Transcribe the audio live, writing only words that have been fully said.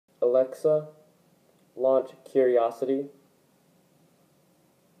Alexa, launch Curiosity.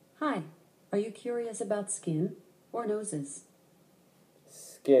 Hi, are you curious about skin or noses?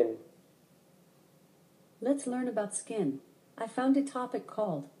 Skin. Let's learn about skin. I found a topic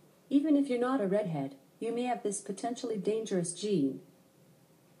called, even if you're not a redhead, you may have this potentially dangerous gene.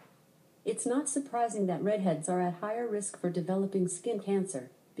 It's not surprising that redheads are at higher risk for developing skin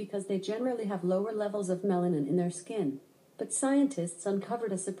cancer, because they generally have lower levels of melanin in their skin. But scientists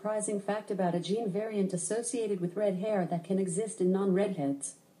uncovered a surprising fact about a gene variant associated with red hair that can exist in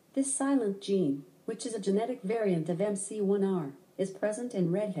non-redheads. This silent gene, which is a genetic variant of MC1R, is present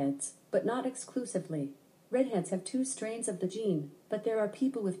in redheads, but not exclusively. Redheads have 2 strains of the gene, but there are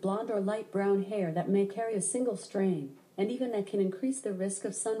people with blonde or light brown hair that may carry a single strain, and even that can increase the risk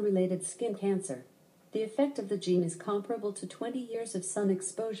of sun-related skin cancer. The effect of the gene is comparable to 20 years of sun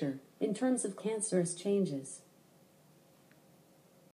exposure in terms of cancerous changes.